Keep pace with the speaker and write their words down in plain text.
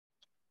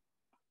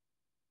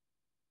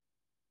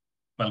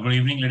Well, good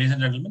evening, ladies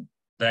and gentlemen.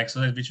 The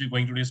exercise which we're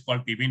going to do is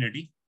called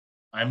Ppdt.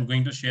 I'm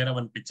going to share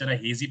one picture, a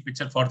hazy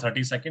picture for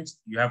 30 seconds.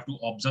 You have to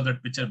observe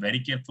that picture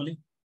very carefully.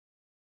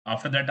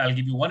 After that, I'll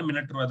give you 1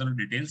 minute to write the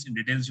details. In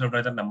details, you have to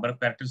write the number of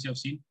characters you have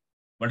seen.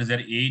 What is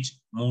their age,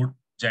 mood,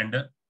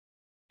 gender.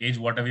 Age,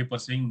 whatever you're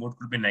perceiving. Mood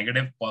could be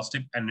negative,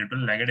 positive, and neutral.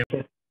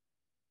 Negative.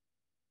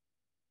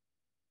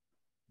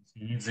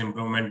 Age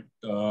improvement,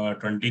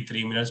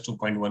 23 minutes,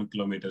 2.1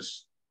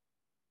 kilometers.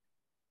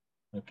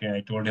 Okay,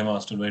 I told him I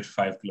was to do it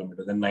 5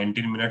 kilometers. Then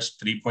 19 minutes,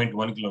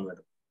 3.1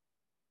 kilometers.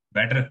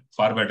 Better,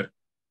 far better.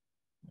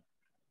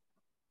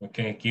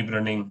 Okay, keep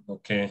running.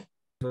 Okay.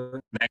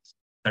 Next,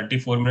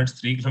 34 minutes,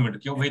 3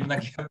 kilometers. क्यों भाई इतना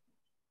क्या?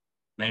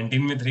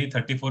 19 में 3,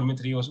 34 में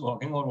 3 was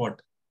walking or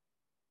what?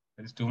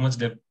 There is too much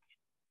depth.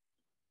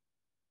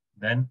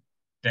 Then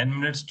 10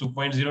 minutes,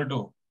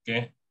 2.02.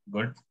 Okay,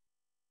 good.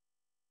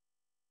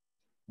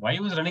 Why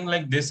you was running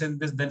like this and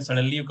this? Then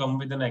suddenly you come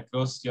with an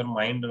across your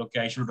mind. Okay,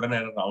 I should run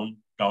a round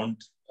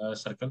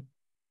circle.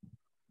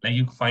 Like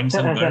you find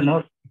some girl.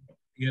 No.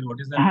 Here, what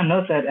is that?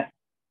 No, sir.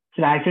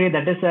 So actually,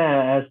 that is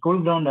a school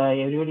ground.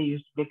 Everybody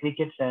used to play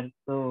cricket, sir.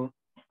 So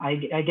I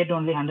get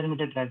only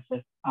 100-meter track,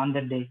 sir, on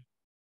that day.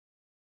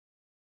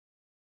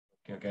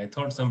 Okay. I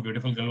thought some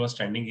beautiful girl was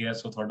standing here,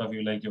 so thought of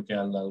you like, okay,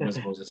 I'll always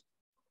go just.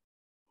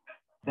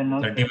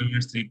 31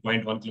 minutes,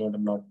 3.1 kilometer,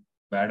 not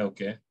bad.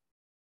 Okay.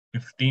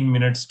 15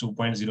 minutes,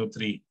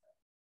 2.03.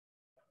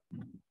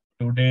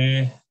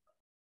 Today.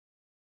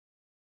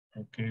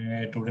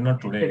 Okay,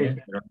 not today.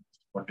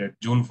 What date?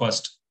 June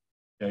 1st.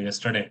 Yeah,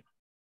 yesterday.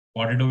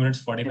 42 minutes,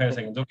 45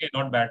 seconds. Okay,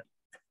 not bad.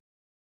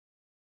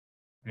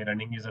 Okay,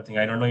 running is a thing.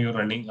 I don't know you're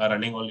running.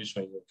 Running only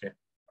showing. Okay.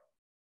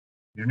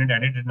 You didn't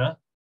edit it, na?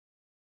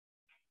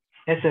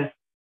 Yes, sir.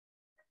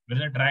 Where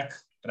is the track?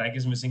 Track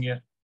is missing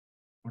here.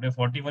 Today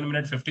 41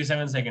 minutes,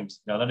 57 seconds.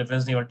 Zyada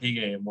difference nahi, but theek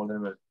hai, more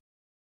than well.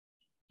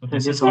 So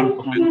this is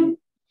called. You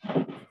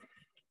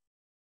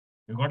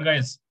got,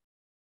 guys?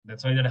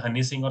 That's why that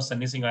Honey Singh or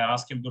Sunny Singh, I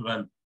asked him to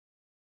run.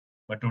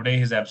 But today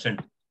he's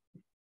absent.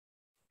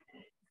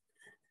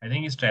 I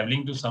think he's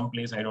traveling to some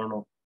place. I don't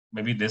know.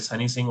 Maybe this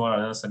Honey Singh or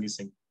another Sunny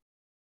Singh.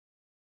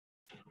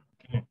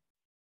 Okay,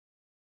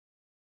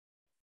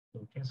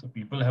 so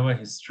people have a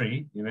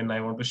history. Even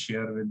I want to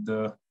share with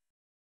the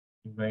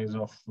you guys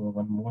of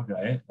one more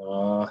guy.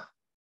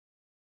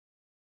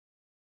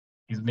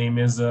 His name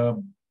is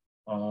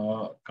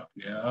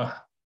yeah.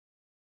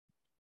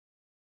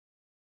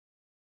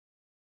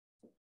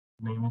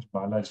 His name is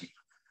Balaji.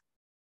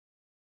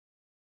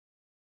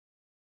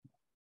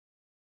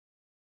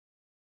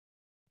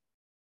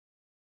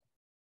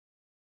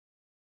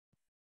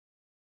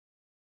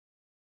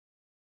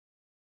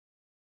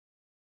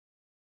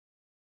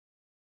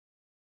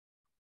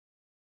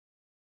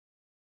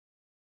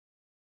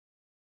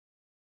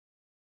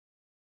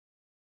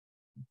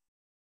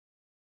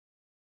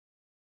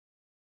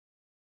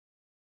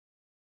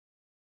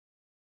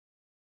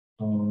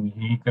 So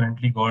he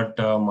currently got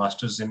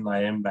masters in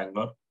IIM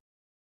Bangalore,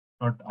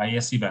 not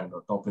ISC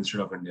Bangalore, Top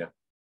Institute of India.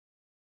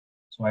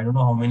 So I don't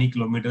know how many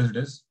kilometers it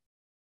is.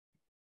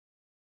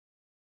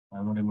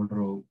 I'm not able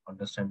to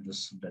understand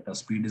this data.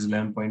 Speed is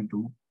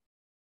 11.2.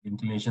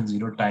 Inclination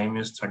 0. Time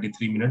is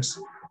 33 minutes.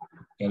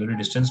 Calorie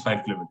distance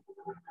 5 kilometers.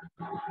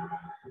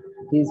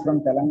 He's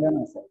from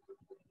Telangana, sir.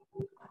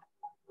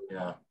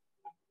 Yeah.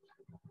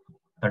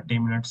 30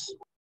 minutes,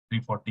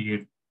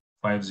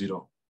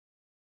 348.50.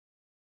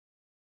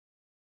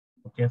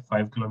 Okay,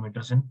 5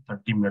 kilometers in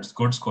 30 minutes.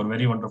 Good score.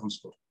 Very wonderful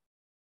score.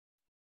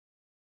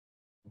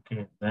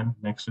 Okay, then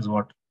next is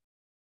what?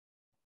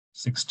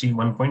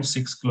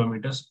 61.6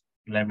 kilometers,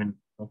 11.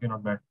 Okay,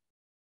 not bad.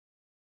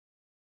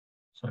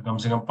 Sir कम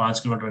से कम 5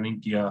 kilometre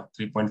running किया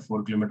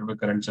 3.4 kilometre पे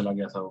current चला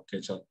गया था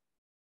okay चल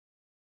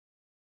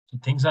so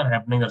things are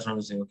happening that's what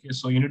I'm saying okay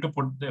so you need to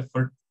put the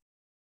effort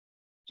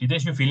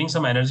Jitesh you feeling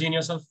some energy in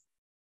yourself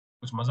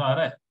कुछ मजा आ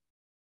रहा है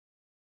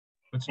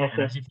कुछ yes,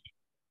 energy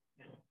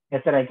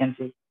yes sir I can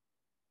see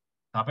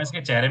तापस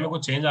के चेहरे में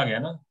कुछ चेंज आ गया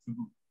ना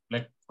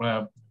लाइक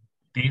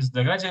तेज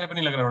लग रहा है चेहरे पे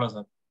नहीं लग रहा थोड़ा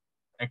सा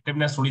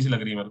एक्टिवनेस थोड़ी सी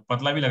लग रही है मतलब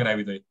पतला भी लग रहा है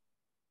अभी तो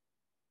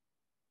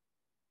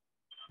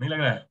नहीं लग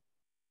रहा है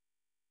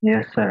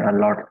Yes, sir, a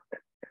lot.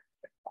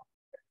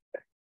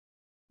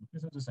 Okay,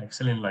 so just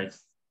excel in life.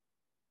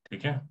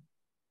 ठीक है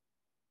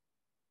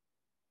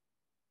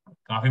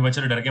काफी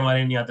बच्चे डर के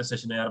मारे नहीं आते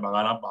सेशन में यार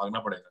भागना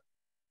पड़ेगा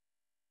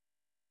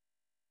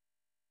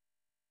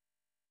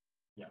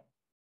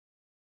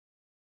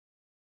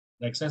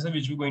The exercise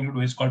which we're going to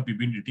do is called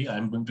Ppdt.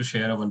 I'm going to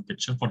share one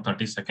picture for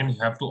 30 seconds.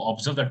 You have to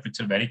observe that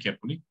picture very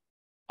carefully.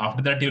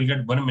 After that, you will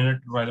get 1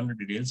 minute to write down the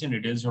details. In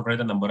details, you write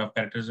the number of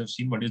characters you've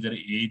seen, what is their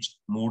age,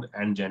 mood,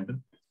 and gender.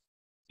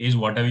 Age,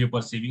 whatever you're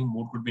perceiving.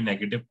 Mood could be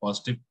negative,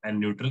 positive,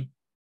 and neutral.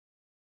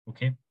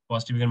 Okay.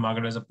 Positive, you can mark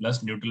it as a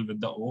plus, neutral with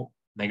the O,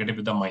 negative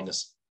with the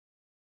minus.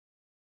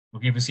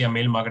 Okay. If you see a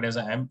male, mark it as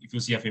a M. If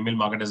you see a female,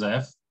 mark it as a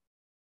F.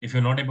 If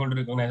you're not able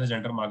to recognize a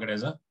gender, mark it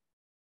as a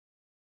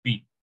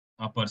P,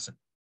 a person.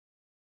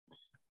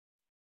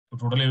 So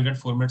totally you'll get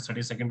 4 minutes,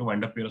 30 seconds to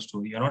wind up your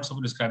story. You're not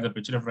supposed to describe the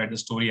picture, you have to write the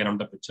story around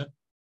the picture.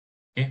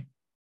 Okay.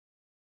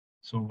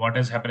 So what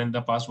has happened in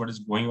the past, what is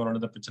going on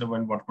in the picture,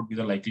 and what could be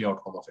the likely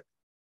outcome of it.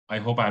 I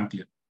hope I am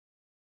clear.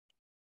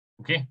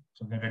 Okay,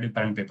 so get ready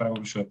pen and paper. I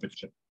will show a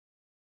picture.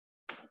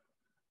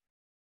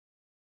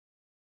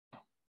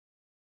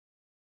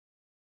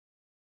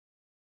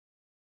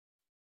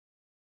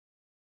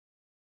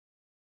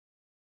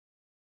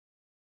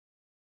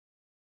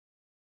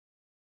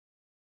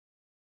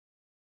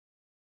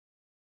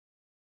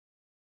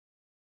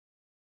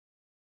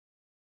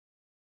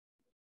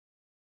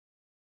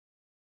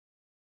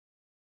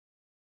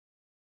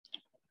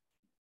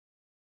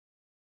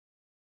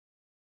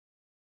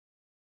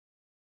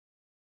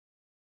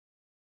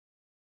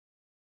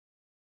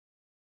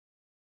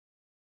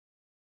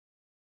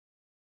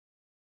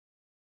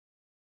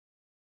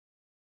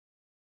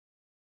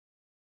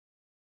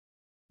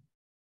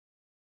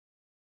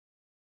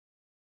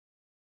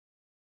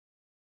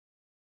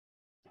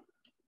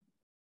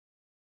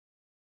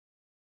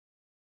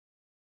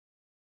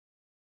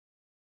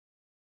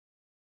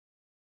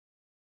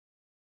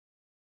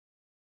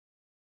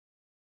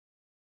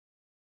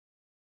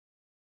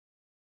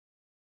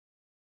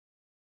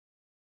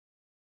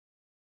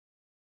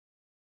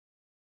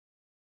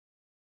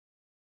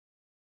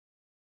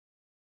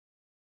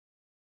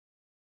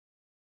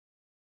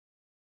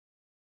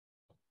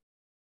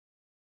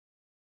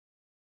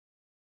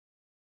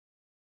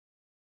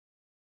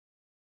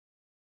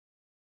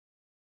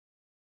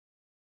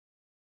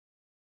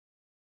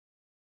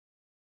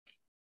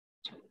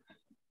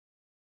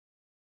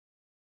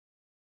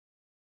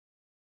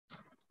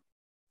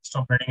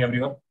 Stop writing,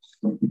 everyone.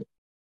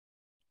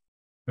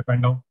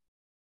 Depend down.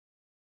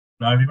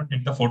 Now everyone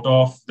take the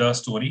photo of the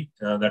story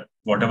that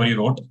whatever you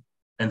wrote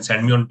and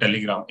send me on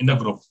Telegram in the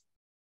group.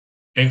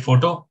 Take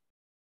photo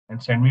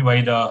and send me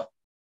by the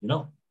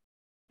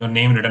your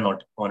name written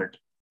on it.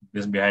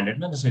 This behind it.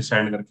 ना जैसे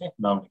send करके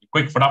नाम लिखे.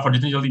 Quick फटाफट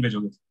जितनी जल्दी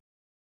भेजोगे.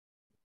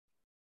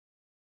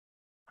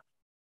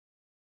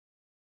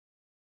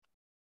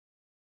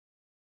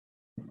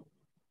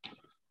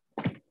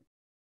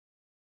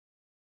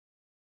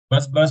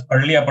 बस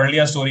पढ़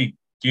लिया story.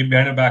 Keep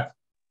behind your back.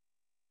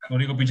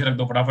 Story को पीछे रख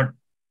दो फटाफट.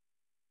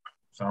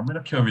 सामने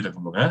रखे हो अभी तक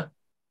तुम लोग हैं.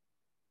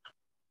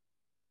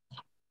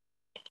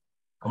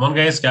 Come on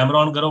guys, camera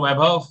on करो.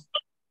 वैभव,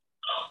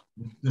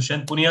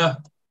 दुष्यंत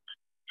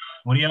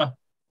मुरिया.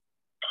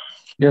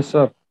 Yes,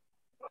 sir.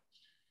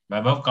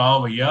 वैभव कहाँ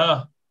हो भैया?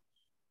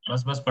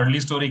 बस पढ़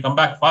ली story. Come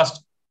back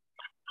fast.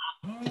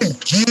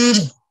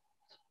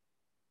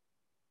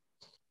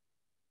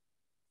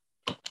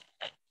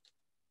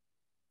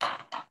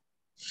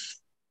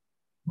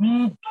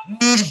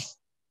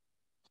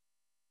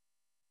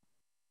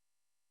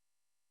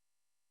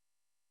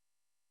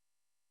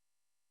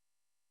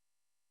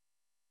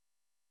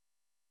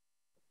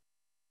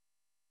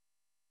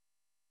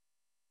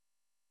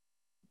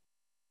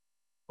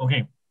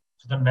 Okay,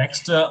 so the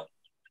next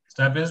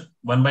step is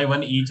one by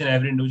one, each and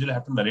every individual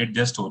have to narrate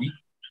their story.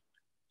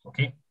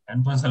 Okay,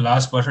 and once the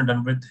last person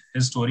done with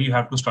his story, you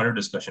have to start a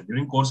discussion.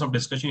 During course of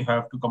discussion, you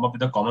have to come up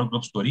with a common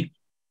group story.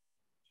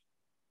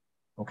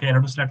 Okay, and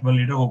have to select one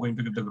leader who is going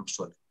to give the group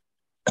story.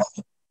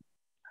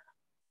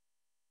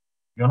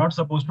 You're not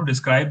supposed to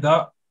describe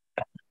the.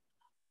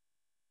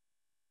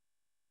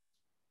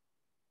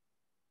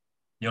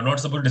 You're not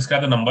supposed to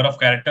describe the number of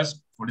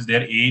characters, what is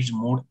their age,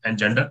 mood, and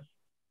gender.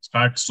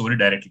 Start story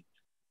directly.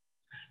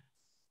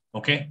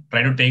 Okay,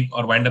 try to take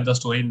or wind up the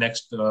story in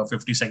next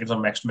 50 seconds or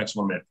max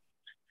 1 minute.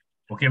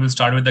 Okay, we'll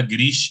start with the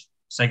Girish,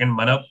 second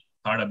Manav,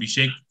 third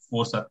Abhishek,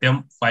 4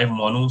 Satyam, 5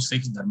 Monu,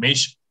 6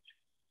 Dharmesh,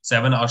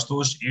 7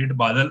 Ashutosh, 8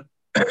 Badal,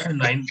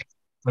 9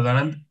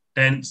 Sadanand,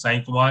 10 Sai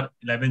Kumar,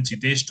 11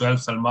 Chitesh,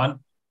 12 Salman,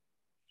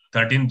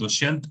 13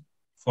 Dushyant,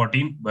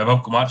 14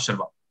 Vaibhav Kumar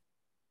Sharma.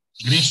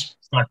 Girish,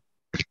 start.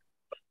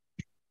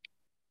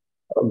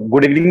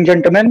 Good evening,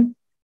 gentlemen.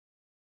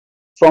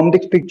 From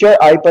this picture,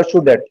 I pursue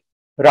that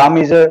Ram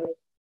is a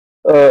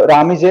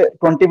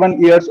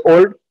 21 years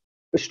old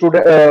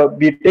student,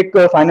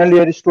 BTech final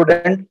year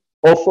student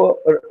of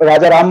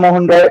Raja Ram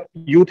Mohan Roy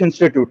Youth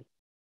Institute.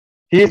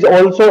 He is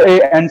also a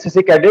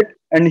NCC cadet,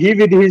 and he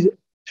with his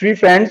 3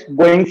 friends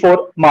going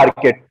for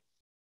market.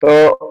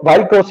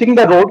 While crossing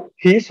the road,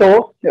 he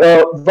saw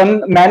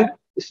one man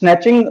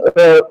snatching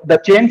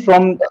the chain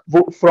from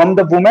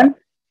the woman,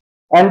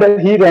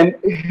 and he ran.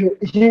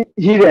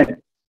 He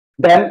ran.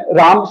 Then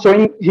Ram,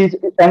 showing his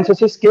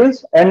NCC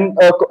skills, and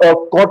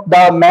caught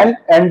the man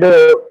and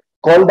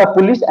called the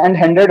police and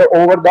handed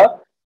over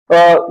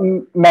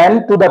the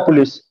man to the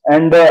police.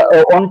 And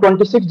on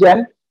 26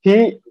 Jan,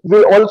 he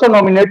will also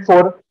nominate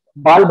for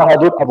Bal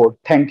Bahadur Award.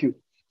 Thank you.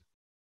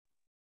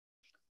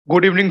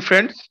 Good evening,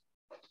 friends.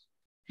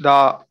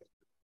 The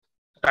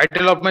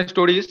title of my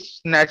story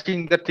is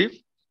Snatching the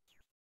Thief.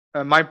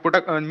 My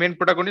main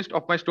protagonist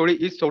of my story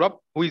is Saurabh,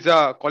 who is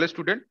a college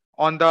student.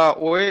 On the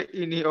way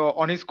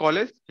on his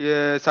college,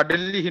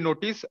 suddenly he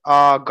noticed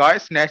a guy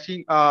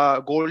snatching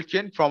a gold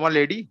chain from a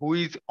lady who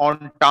is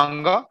on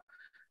tanga.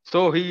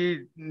 So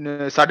he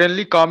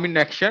suddenly come in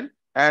action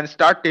and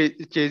start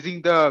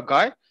chasing the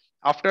guy.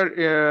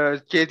 After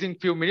chasing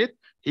few minutes,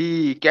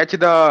 he catch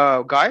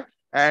the guy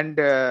and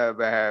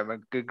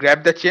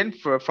grab the chain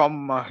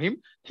from him.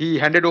 He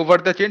handed over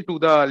the chain to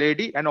the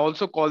lady and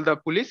also called the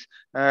police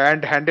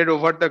and handed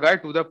over the guy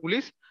to the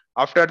police.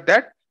 After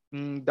that,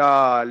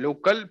 the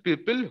local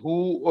people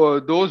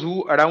who those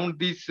who around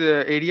this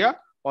area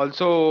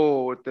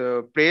also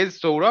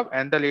praised Saurabh,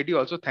 and the lady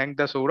also thanked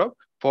the Saurabh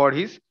for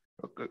his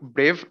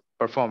brave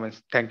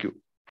performance. Thank you.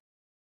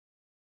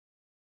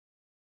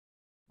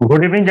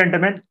 Good evening,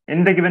 gentlemen.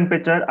 In the given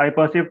picture, I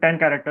perceive 10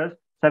 characters,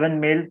 7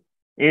 male,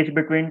 age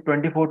between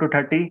 24 to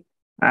 30,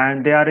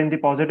 and they are in the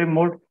positive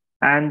mood,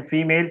 and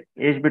female,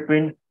 age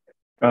between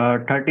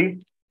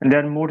 30, and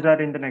their moods are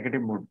in the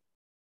negative mood.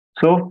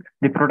 So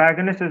the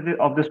protagonist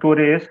of the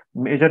story is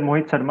Major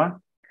Mohit Sharma,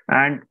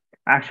 and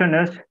action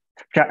is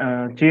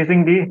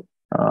chasing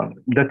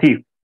the thief.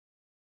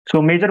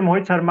 So Major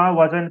Mohit Sharma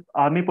was an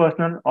army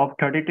personnel of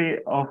 30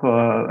 of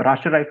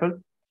Rashtriya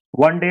Rifle.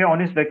 One day on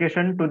his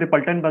vacation to the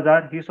Paltan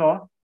Bazaar, he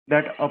saw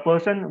that a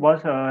person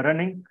was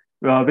running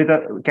with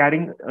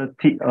carrying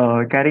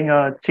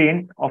a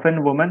chain of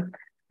a woman,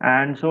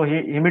 and so he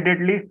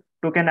immediately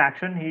took an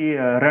action. He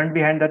ran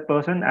behind that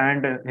person,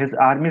 and his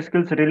army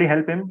skills really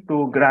helped him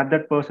to grab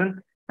that person,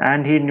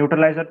 and he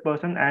neutralized that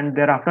person. And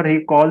thereafter,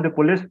 he called the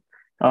police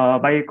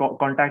by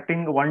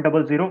contacting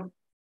 100,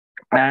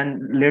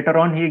 and later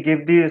on he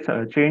gave the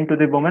chain to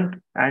the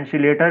woman, and she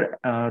later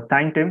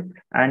thanked him,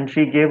 and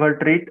she gave her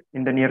treat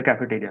in the near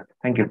cafeteria.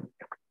 Thank you.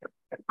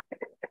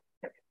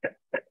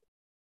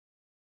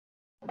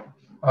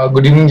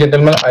 Good evening,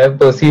 gentlemen. I have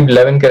perceived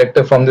 11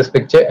 characters from this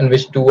picture, in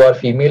which 2 are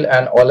female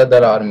and all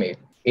other are male,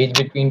 age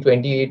between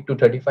 28 to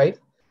 35.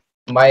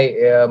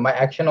 My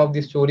action of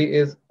the story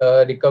is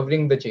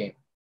recovering the chain.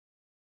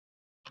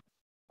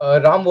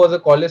 Ram was a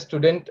college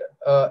student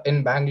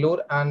in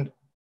Bangalore, and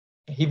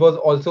he was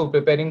also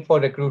preparing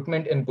for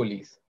recruitment in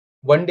police.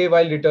 One day,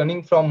 while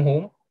returning from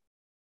home,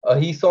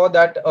 he saw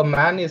that a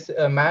man is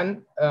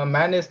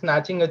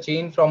snatching a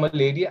chain from a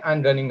lady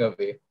and running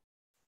away.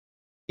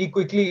 He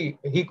quickly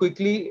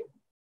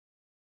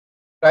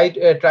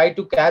tried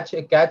to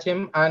catch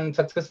him and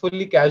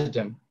successfully catched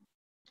him.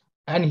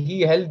 And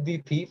he held the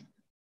thief,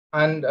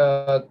 and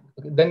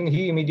then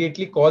he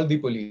immediately called the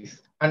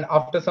police. And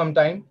after some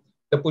time,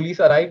 the police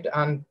arrived,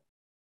 and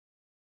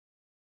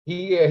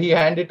he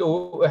handed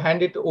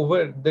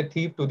over the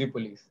thief to the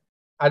police.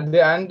 At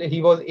the end,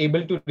 he was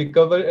able to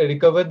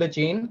recover the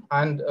chain,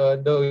 and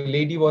the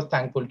lady was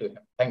thankful to him.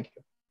 Thank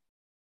you.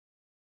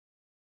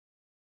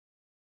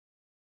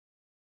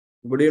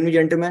 Good evening,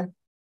 gentlemen.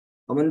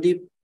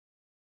 Amandeep,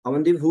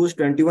 who is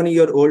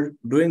 21-year-old,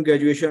 doing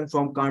graduation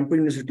from Kanpur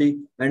University,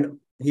 and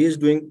he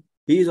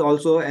is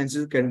also an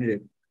NCC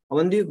candidate.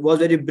 Amandeep was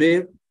very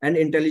brave and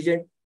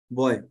intelligent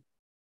boy.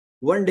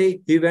 One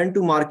day, he went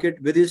to market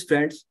with his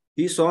friends.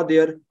 He saw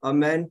there a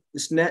man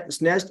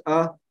snatched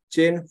a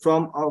chain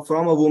from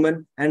a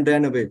woman and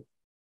ran away.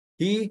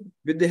 He,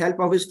 with the help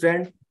of his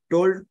friend,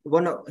 told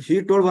one of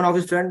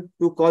his friends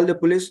to call the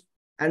police,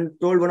 and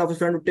told one of his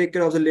friends to take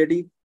care of the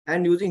lady.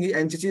 And using his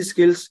NCC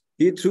skills,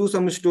 he threw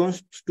some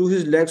stones to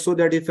his legs so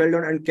that he fell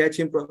down and catch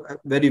him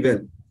very well.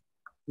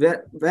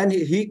 When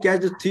he catch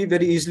the thief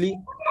very easily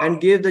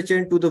and gave the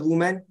chain to the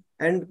woman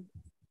and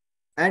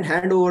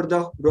hand over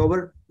the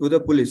robber to the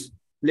police.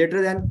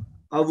 Later then,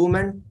 a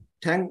woman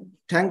thanked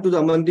to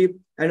the Amandeep,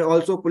 and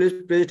also police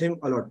praised him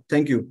a lot.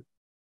 Thank you.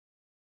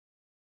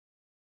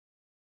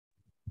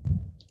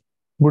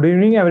 Good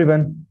evening,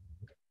 everyone.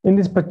 In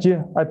this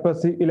picture, I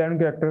perceive 11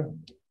 characters.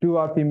 2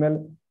 are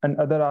female and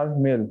other are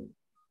male.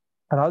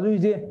 Raju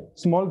is a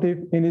small thief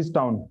in his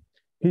town.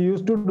 He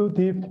used to do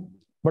thief,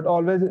 but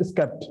always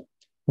escaped.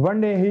 One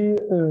day he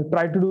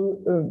tried to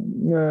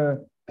do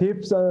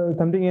thief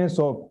something in a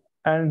shop,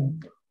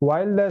 and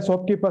while the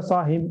shopkeeper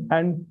saw him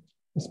and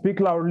speak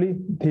loudly,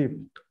 thief.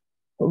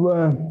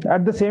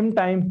 At the same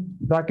time,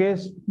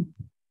 Rakesh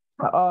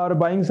are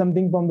buying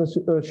something from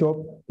the shop.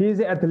 He is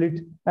an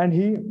athlete, and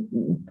he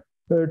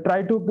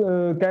tried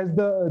to catch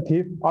the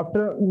thief.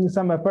 After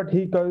some effort,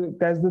 he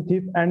catch the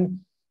thief and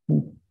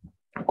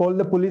call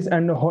the police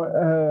and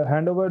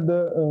hand over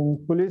the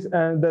police,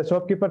 and the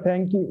shopkeeper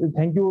thank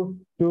you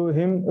to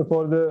him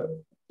for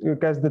the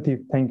catch the thief.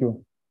 Thank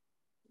you.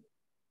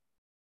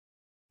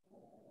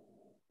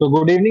 So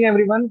good evening,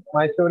 everyone.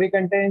 My story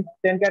contains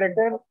 10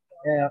 characters,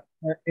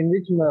 in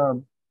which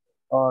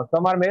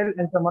some are male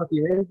and some are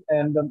female,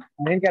 and the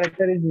main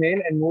character is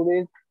male and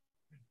mood is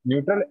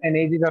neutral and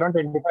age is around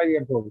 25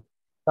 years old.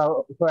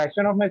 So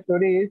action of my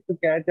story is to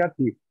catch a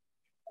thief.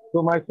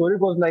 So my story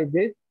goes like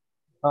this.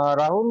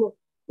 Rahul,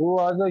 who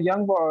was a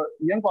young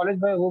college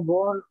boy who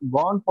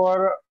gone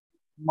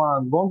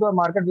to a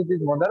market with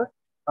his mother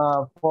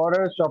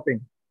for shopping.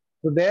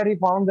 So there he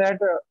found that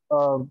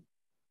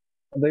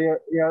the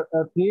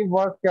thief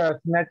was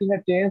snatching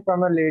a chain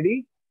from a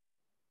lady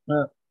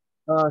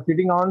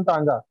sitting on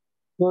tanga.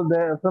 So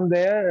from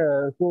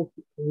there,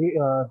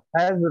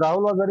 as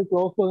Rahul was very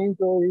close to him,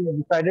 so he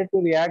decided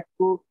to react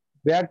to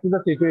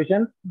the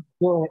situation.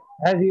 So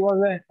as he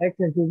was an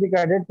ex-NCC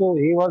cadet, so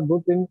he was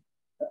good in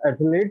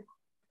athlete.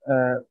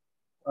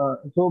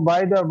 so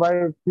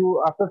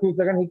after few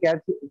seconds he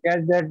catch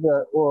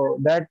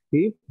that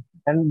thief,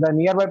 and the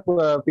nearby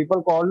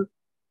people call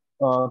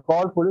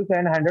police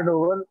and handed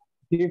over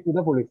thief to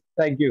the police.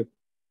 Thank you.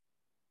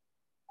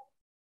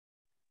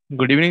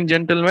 Good evening,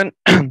 gentlemen.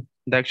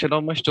 The action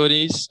of my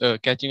story is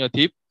catching a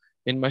thief.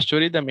 In my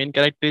story, the main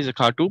character is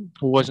Khatu,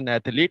 who was an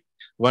athlete.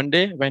 One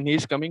day, when he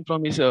is coming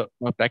from his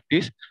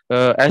practice,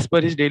 as per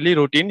his daily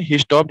routine, he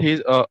stopped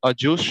his a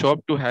juice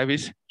shop to have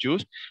his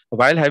juice.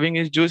 While having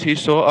his juice, he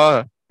saw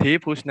a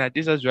thief who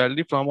snatches a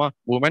jewelry from a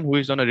woman who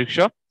is on a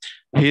rickshaw.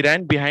 He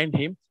ran behind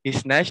him. He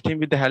snatched him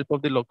with the help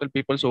of the local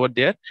peoples over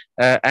there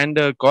and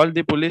called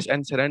the police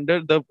and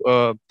surrendered the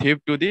thief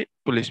to the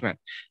policeman.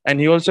 And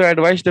he also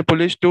advised the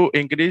police to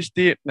increase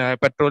the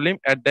patrolling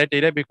at that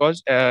area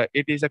because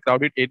it is a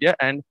crowded area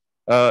and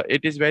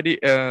it is very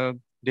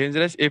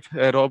dangerous if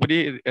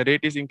robbery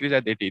rate is increased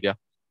at that area.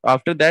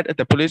 After that,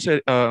 the police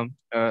react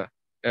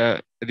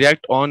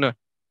on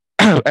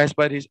as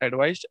per his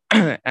advice,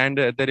 and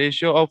the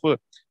ratio of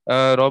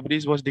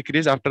robberies was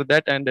decreased after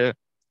that. And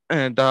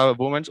the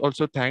woman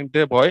also thanked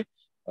the boy,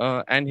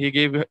 and she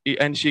gave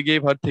she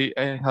gave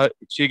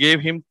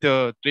him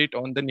the treat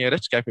on the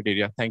nearest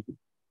cafeteria. Thank you.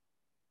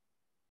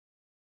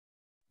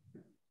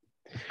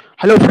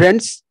 Hello,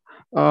 friends.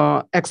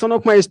 Action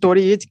of my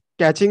story is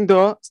catching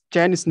the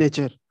chain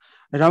snatcher.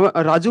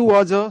 Raju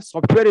was a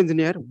software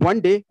engineer. One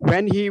day,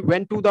 when he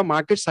went to the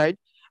market side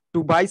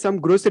to buy some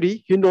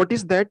grocery, he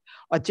noticed that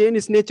a chain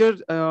snatcher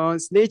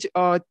snatched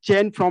a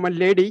chain from a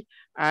lady,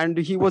 and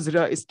he was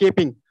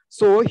escaping.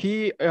 So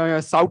he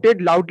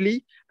shouted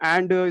loudly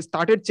and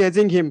started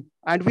chasing him.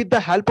 And with the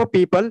help of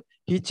people,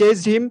 he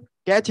chased him,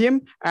 catch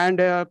him, and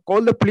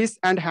called the police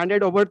and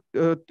handed over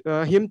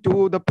him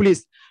to the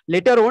police.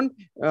 Later on,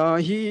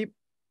 he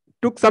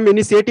took some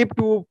initiative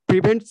to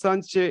prevent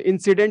such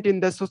incident in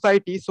the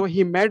society. So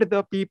he made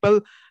the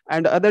people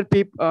and other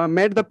people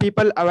made the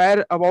people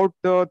aware about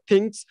the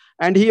things,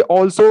 and he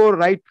also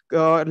write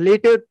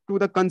later to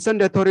the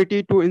concerned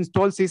authority to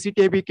install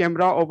CCTV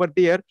camera over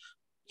there,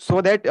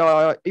 so that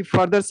if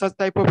further such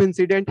type of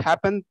incident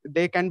happen,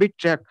 they can be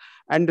tracked.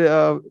 And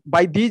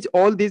by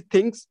all these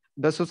things,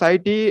 the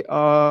society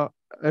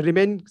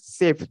remain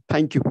safe.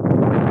 Thank you.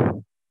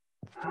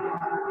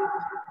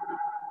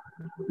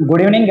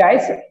 Good evening,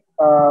 guys.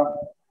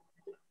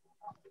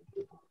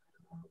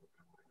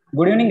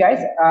 Good evening, guys.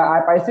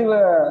 I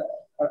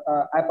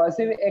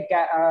perceive a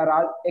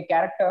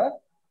character,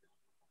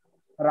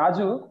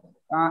 Raju,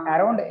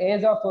 around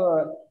age of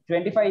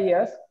 25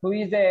 years, who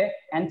is a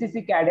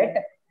NCC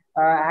cadet.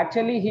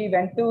 Actually, he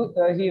went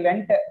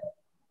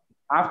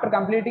after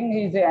completing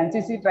his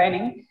NCC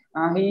training.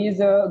 He is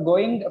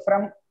going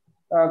from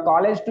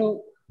college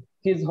to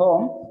his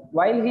home.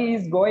 While he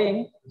is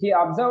going, he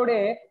observed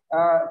a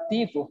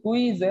thief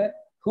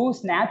who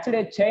snatched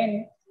a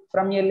chain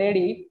from a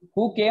lady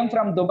who came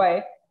from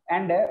Dubai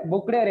and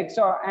booked a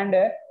rickshaw and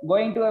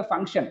going to a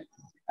function.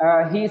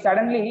 He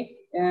suddenly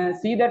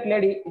see that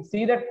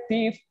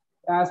thief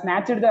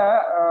snatched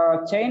the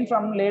chain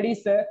from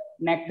lady's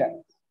neck.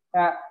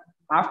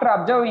 After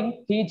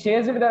observing, he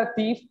chased the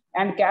thief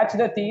and catch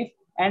the thief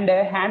and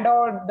hand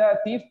over the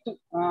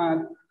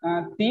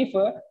thief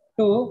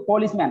to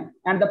policeman.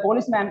 And the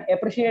policeman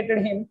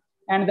appreciated him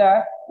and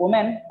the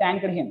woman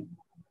thanked him.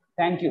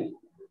 Thank you.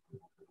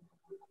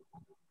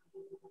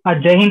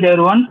 Jai Hind,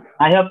 everyone.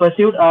 I have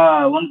pursued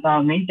one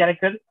main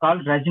character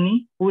called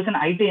Rajni, who is an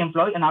IT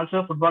employee and also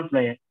a football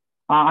player.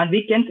 On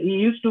weekends, he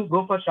used to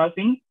go for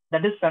shopping.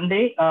 That is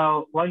Sunday.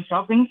 While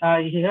shopping,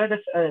 he heard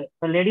a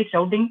lady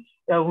shouting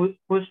who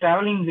is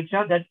traveling in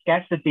rickshaw that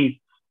catch the thief.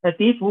 The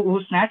thief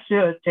who snatched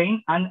a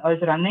chain and was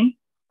running,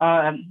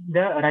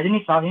 the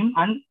Rajni saw him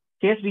and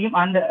chased him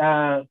and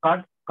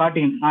caught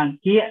him. And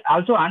he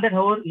also handed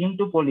over him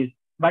to police.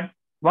 But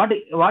what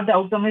the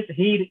outcome is,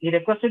 he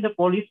requested the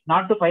police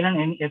not to file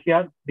an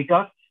FIR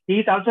because he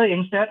is also a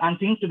youngster and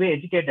seems to be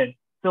educated.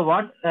 So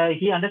what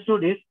he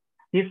understood is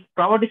his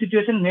poverty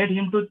situation made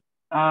him to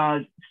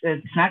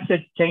snatch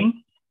the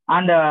chain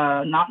and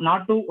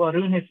not to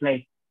ruin his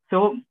life.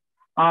 So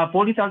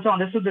police also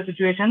understood the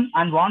situation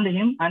and warned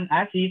him, and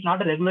as he is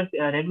not a regular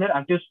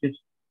active speech.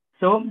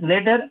 So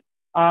later,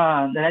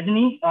 the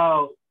Rajni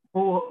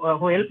who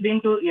helped him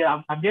to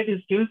update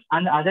his skills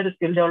and other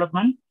skill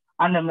development,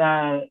 and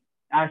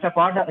as a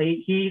part of,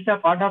 he is a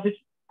part of his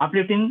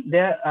uplifting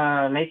the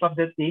life of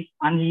the thief,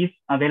 and he is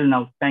well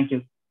now. Thank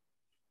you.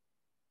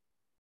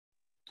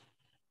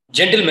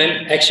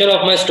 Gentlemen, action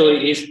of my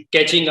story is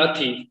catching a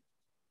thief.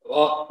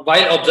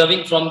 While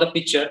observing from the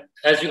picture,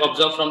 as you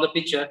observe from the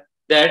picture,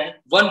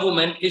 that one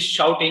woman is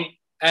shouting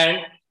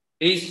and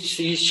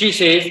she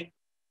says,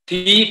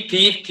 thief,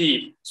 thief,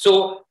 thief.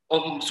 So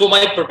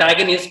my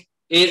protagonist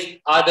is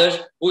Adarsh,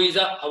 who is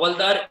a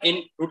Havaldar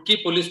in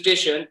Rudki police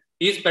station.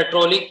 He is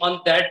patrolling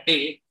on that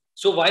day.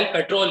 So while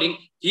patrolling,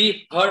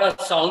 he heard a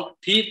sound,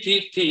 thief,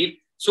 thief, thief.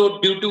 So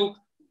due to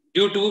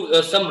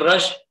some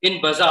rush in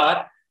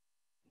bazaar,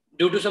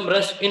 Havaldar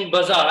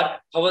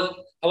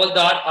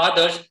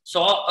Adarsh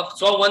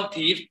saw one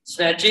thief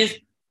snatches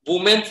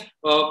woman's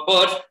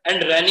purse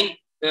and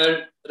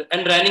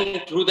and running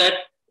through that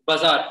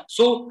bazaar.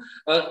 So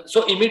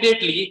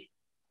immediately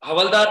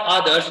Havaldar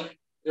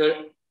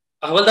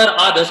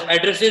Adarsh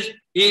addresses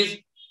his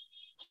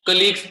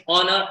colleagues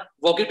on a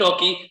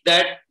walkie-talkie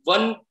that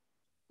one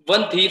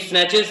thief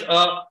snatches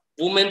a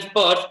woman's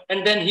purse,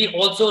 and then he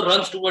also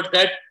runs towards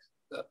that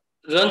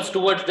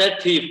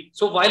thief.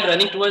 So while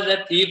running towards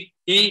that thief,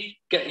 he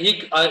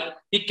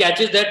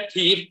catches that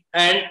thief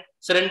and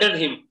surrenders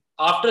him.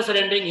 After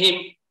surrendering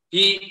him,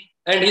 he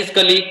and his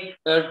colleague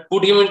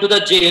put him into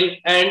the jail,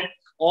 and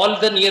all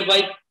the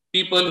nearby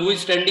people who is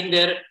standing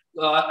there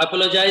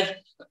apologize,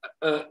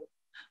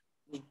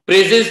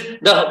 praises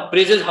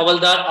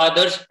Havaldar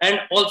Adarsh, and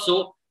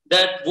also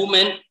that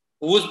woman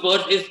whose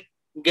purse is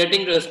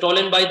getting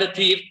stolen by the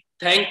thief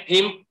thank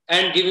him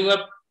and give him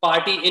a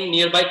party in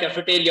nearby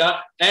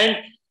cafeteria, and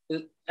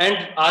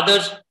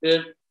Adarsh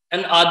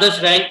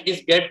rank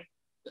is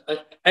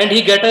and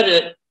he get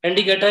a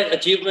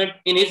achievement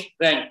in his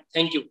rank.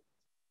 Thank you.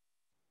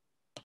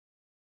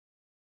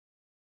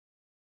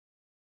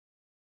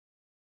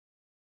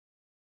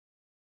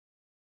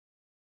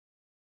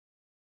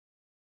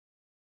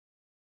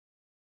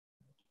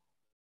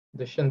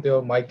 Dishant,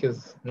 your mic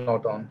is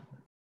not on.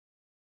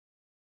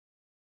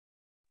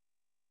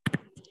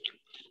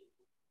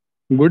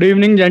 Good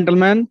evening,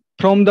 gentlemen.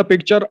 From the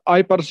picture,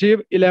 I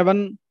perceive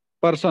 11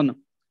 persons.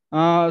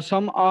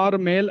 Some are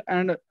male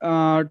and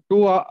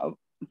two are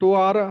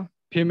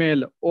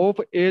female, of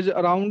age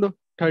around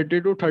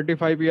 30 to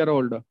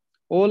 35-year-old.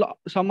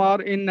 Some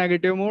are in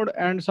negative mode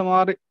and some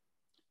are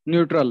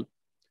neutral.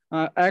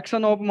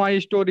 Action of my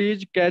story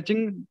is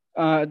catching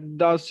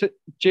the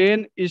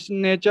chain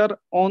snatcher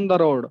on the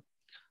road.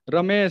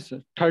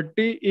 Ramesh,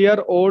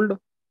 30-year-old,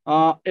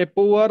 a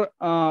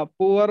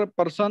poor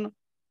person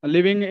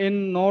living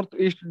in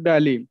northeast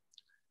Delhi.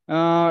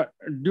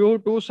 Due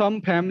to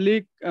some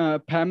family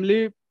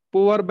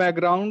poor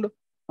background,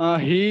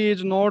 he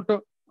is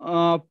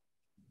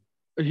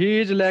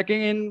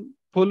lacking in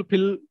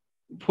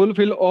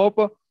fulfill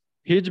of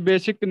his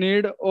basic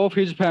need of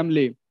his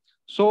family.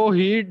 So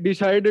he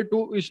decided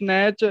to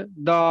snatch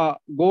the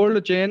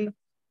gold chain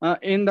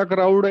in the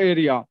crowd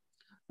area.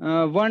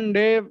 One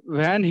day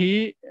when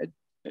he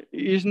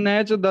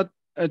snatched the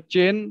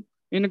chain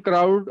in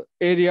crowd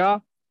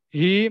area,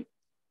 he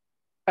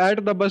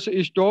at the bus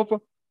stop.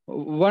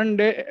 One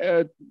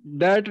day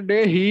that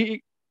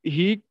day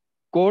he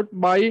caught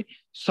by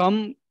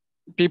some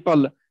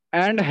people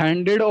and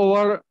handed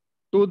over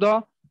to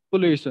the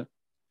police.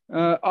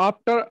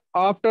 After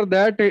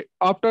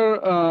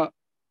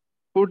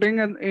putting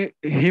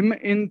him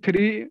in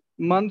 3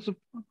 months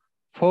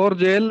for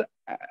jail,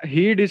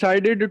 he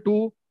decided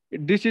to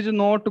this is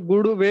not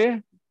good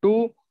way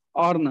to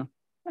earn,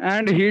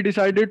 and he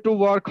decided to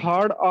work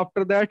hard.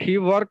 After that, he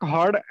worked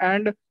hard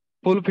and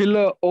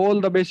fulfill all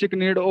the basic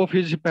need of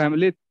his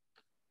family.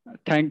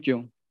 Thank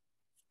you.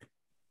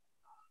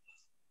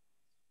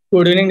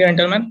 Good evening,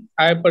 gentlemen.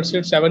 I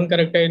pursued 7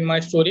 characters in my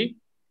story.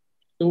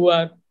 2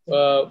 are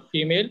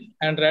female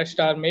and rest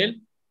are male,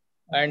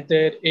 and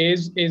their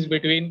age is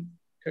between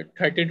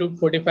 30 to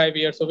 45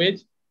 years of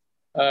age.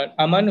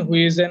 Aman, who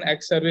is an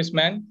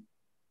ex-serviceman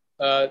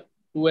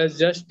who has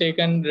just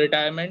taken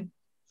retirement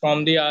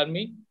from the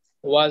army,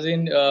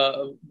 currently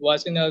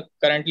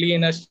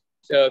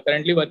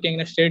working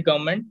in a state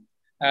government.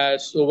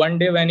 So one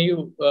day when he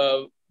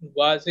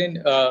was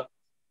in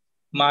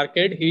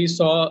market, he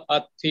saw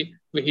a thief.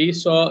 He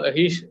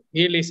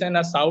listened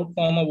a shout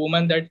from a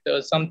woman that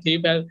some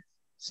thief has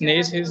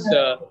snatched his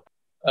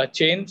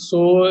chain.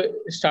 So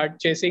start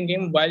chasing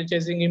him. While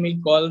chasing him, he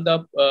dialed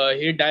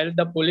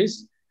the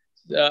police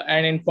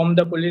and informed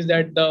the police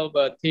that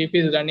the thief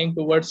is running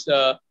towards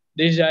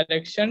this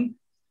direction.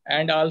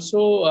 And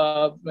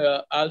also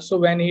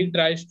when he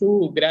tries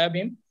to grab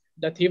him,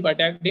 the thief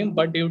attacked him.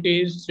 But due to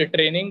his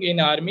training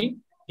in army,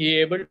 he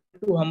able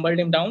to humble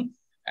him down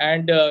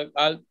and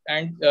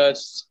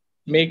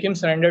make him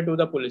surrender to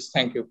the police.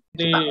 Thank you.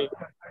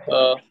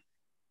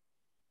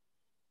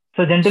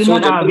 So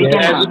gentlemen, we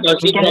can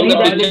see that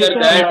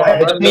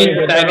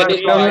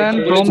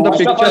from the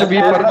picture we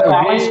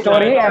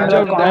story and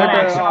the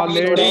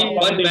lady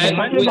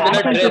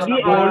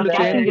gold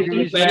chain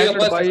is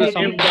snatched by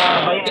some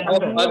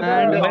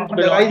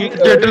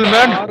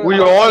Gentlemen, we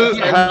all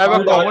have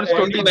a common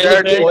story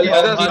that is a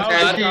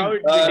snatching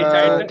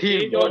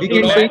theme. We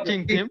can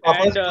snatching theme.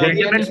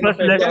 Gentlemen, first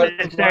let's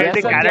decide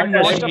the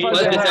character.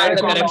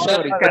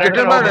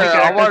 Gentlemen,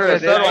 our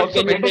sir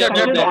also mentioned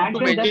that not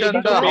to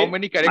mention how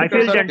many characters. I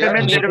feel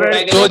gentlemen,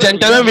 so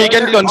gentlemen, we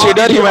can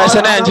consider him as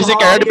an NCC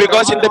cadet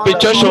because in the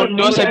picture shown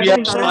to us,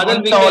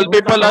 all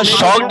people are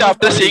shocked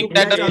after seeing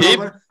that the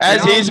thief,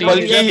 as he is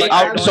bulky,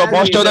 so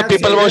most of the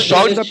people were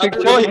shocked.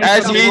 So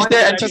as he is the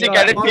NCC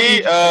cadet,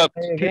 he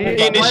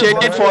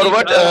initiated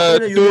forward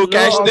to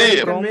catch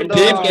the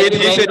thief with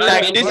his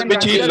tactics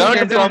which he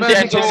learned from the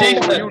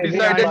NCC,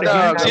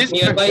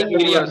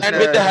 and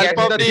with the help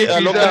of the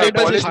local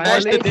people, he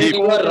snatched the thief.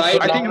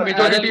 I think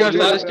majority are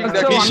suggesting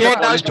that he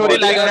shared our story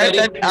like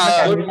that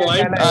good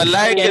point.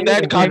 like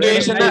that Khatu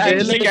is an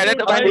NCC cadet.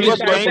 When he was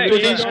going to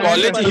this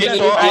college, he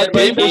saw a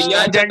thief who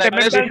snatched a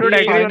necklace. We should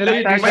agree on the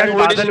fact that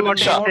Badal got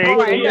a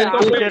mistake.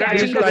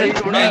 This guy is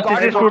an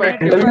NCC student.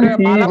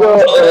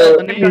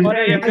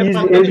 His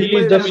age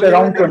is just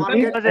around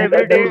 20. Because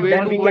every day he was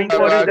going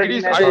for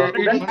his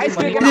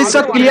It is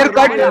a clear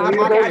cut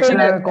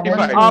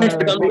Come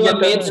to a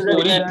main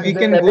story. We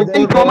can go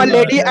from a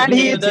lady and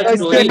he is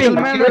escaping.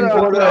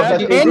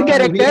 Main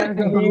character,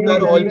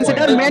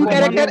 consider main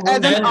character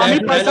as an army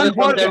person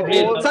or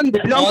person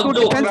belong to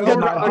defense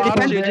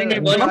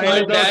One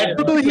point that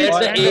to his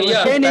the area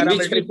training,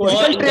 which we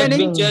saw in the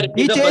training, picture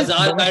he is a chased.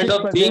 bazaar kind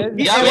of thing.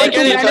 Yeah, we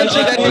can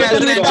consider him as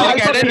an NCC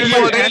cadet. He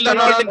already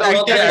learned on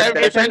the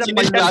self-defense in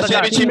his classes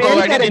which he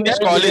provided in his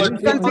college.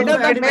 Consider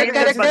the main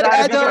character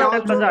as a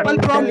people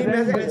from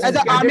as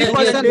an army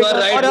person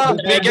or a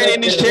We can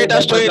initiate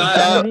a story.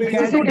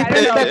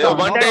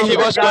 One day he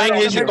was going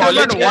his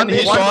college and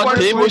he saw a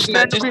thief who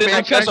snatches the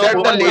necklace of a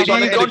woman who is on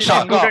the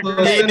rickshaw.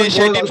 He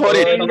initiated for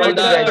it.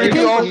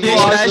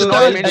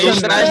 He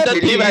snatched the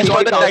thief as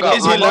per the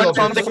tactics he learned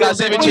from the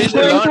classes which he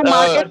learned.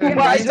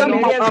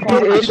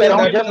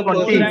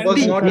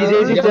 His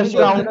age is just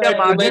around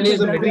 20.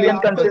 We can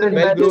consider him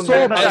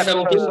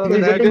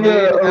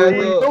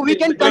so we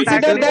can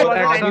consider that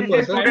as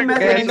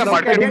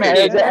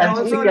an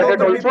NCC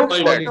cadet also.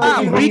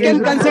 we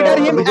can consider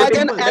him as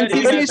an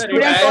NCC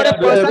student or a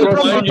person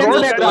from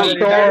defense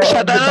background.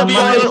 Shatana,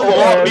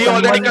 we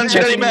already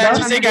consider him an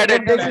NCC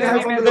cadet.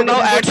 So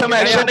now add some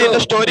action in the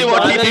story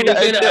what he did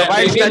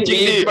while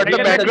snatching the. But the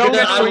background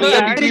is showing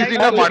that he is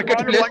in the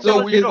marketplace,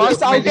 so we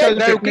must mention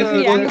that he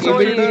was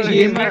able to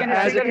aim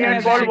as an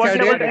NCC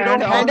cadet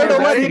and handed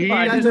over he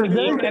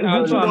can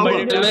also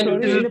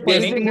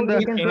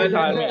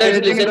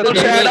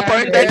At a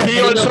point that he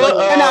also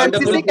an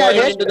NCC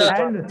cadet,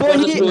 so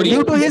he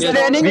due to his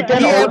training We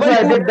can he also able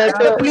add that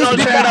to please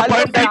also at a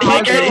point that he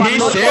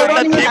saved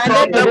the thief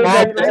from the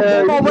mob.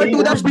 forward to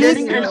the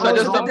police.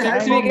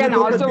 We can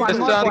also one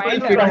more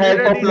point. with the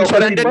help of local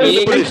Surrendered to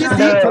the police.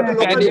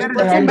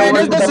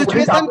 Manage the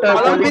situation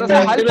along with the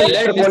help of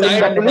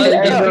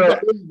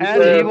as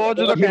he was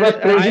the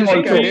praising NCC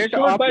also. cadet.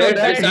 After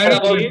that, decide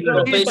about the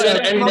profession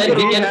and then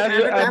he can has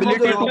the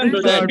ability to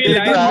take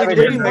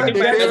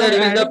whether he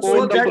is a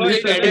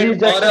police cadet He is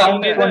just or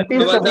around 20,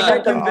 so we can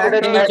consider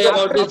him as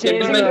about this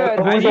gentleman.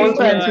 who is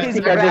also NCC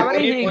cadet.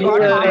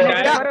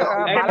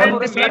 As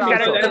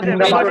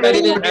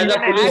a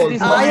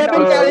police. I have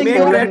been telling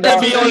you That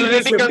we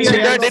already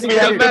considered it. We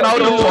have to now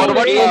look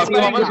forward to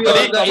common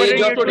story. The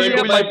age of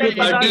 25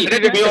 to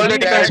 30. We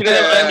already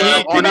considered when he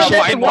on a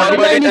initiated fine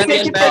forward and he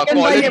initiative taken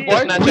by college a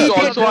boy, he is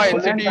also a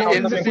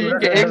NCC,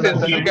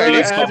 ex-NCC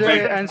cadet.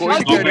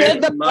 first to take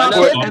the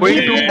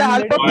with the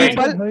help of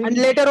people and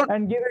later on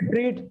and give a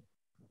treat.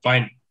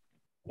 Fine.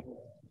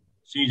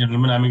 See,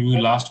 gentlemen, I'm giving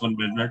you last 1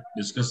 minute.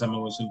 Discuss, and we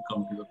will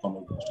come to the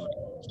common story.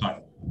 Start.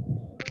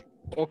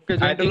 Okay,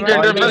 I think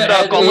gentlemen,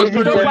 the common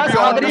story will be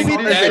on agree with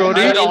this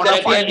story on a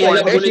fine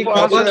point.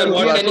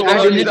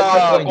 Actually, the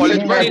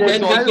college boy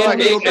was also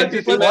an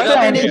ex-NCC boy.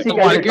 In the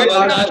market,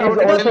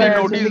 suddenly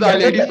noticed the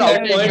lady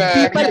shouting.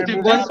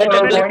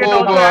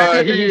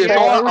 He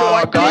saw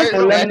a guy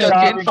snatch a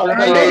chain from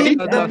the lady.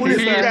 He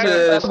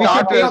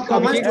started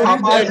coming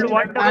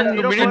and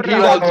immediately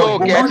he also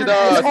catch the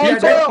thief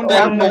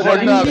over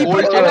the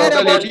gold chain of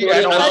the lady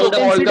and also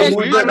called the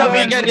police.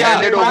 We can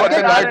hand it over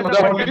the guy to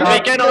the police. We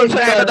can also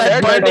add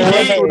that point he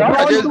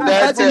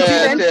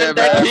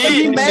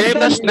saved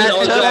the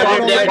snatcher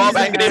from the mob,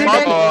 angry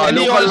mob, and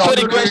he also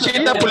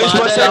requested the police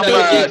person to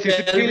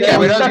CCTV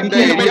cameras in the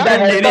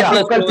area.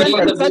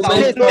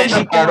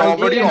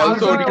 Robbery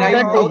also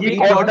he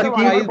got the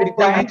thief with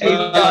the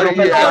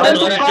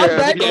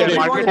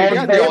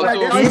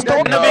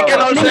we can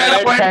also add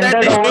a point that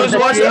this news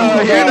was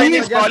heard in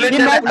his college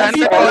and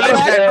the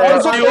college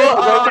also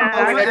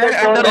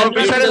and the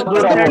officer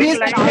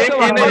placed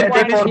him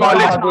in his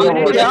college.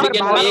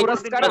 A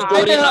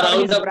story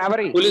around the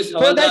police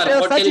so that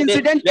such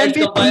incident can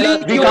be fully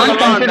we can't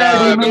consider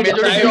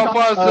majority of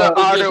us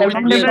are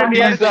witness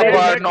is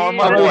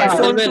normal boys.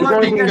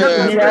 I think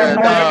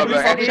the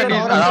action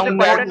is around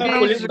that.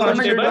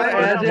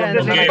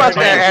 First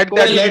add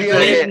that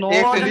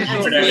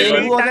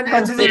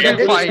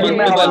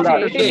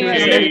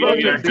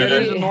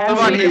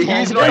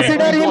he's not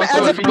consider him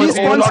as a police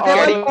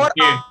constable or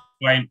Okay,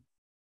 fine.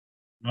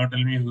 Now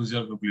tell me who's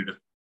your group leader.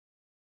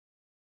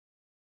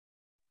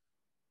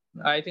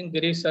 I think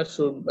Girish sir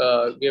should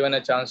given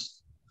a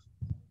chance.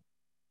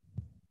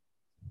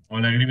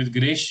 All agree with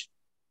Girish?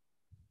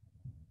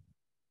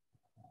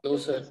 No,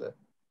 sir.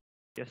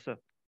 Yes, sir.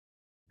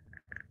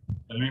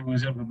 Tell me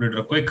who's your group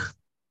leader. Quick.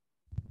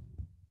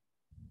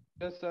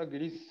 Yes, sir,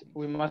 Girish,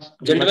 we must.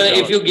 Gentlemen,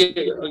 if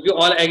you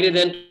all agree,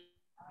 then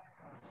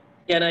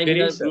can I be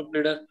the group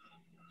leader?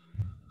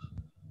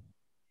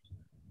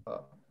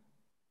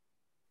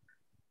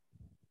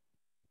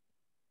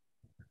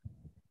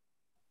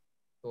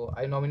 So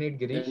I nominate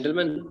Girish.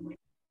 Gentlemen,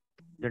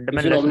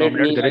 let's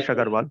nominate Girish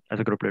Agarwal as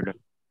a group leader.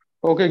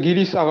 Okay,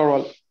 Girish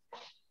Agarwal.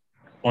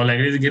 All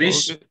agree with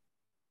Girish? Okay.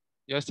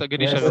 Yes, sir.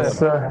 Girish Yes, Agarwal.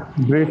 sir.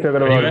 Girish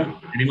Agarwal.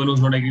 Anyone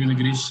who's not agree with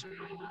Girish?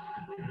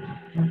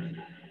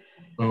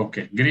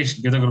 Okay,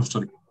 Girish, give the group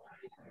story.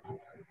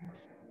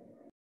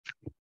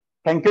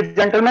 Thank you,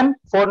 gentlemen,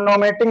 for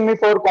nominating me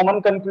for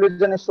common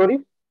conclusion story.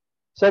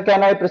 Sir,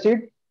 can I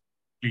proceed?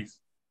 Please.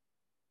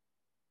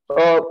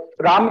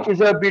 Ram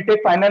is a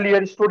BTech final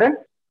year student.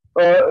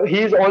 He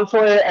is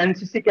also a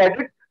NCC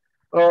cadet.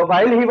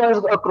 While he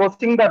was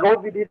crossing the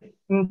road with his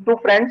two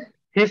friends,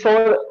 he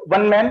saw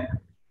one man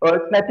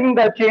snatching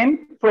the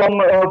chain from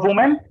a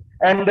woman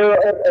and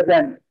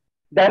ran.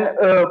 Then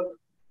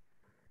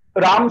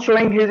Ram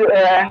showing his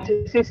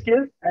NCC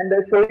skills and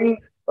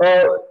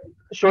uh,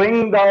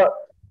 showing the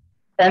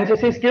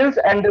NCC skills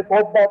and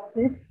fought the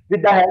thief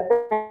with the help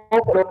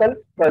of local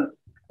people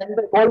and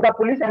called the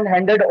police and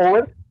handed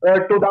over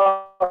to the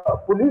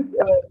police.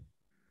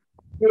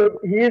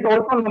 He is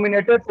also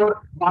nominated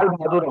for Bal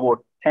Bahadur Award.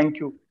 Thank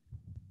you.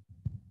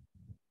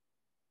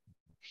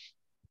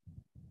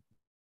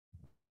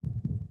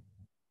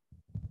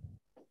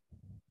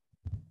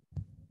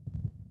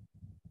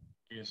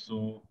 Okay,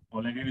 so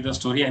all agree with the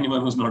story.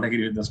 Anyone who's not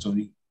agree with the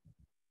story?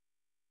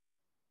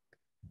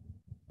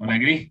 All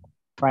agree?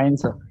 Fine,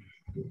 sir.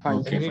 Fine,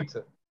 Okay, agreed, fine.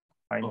 sir.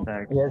 Fine,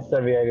 sir. Yes,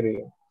 sir, we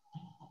agree.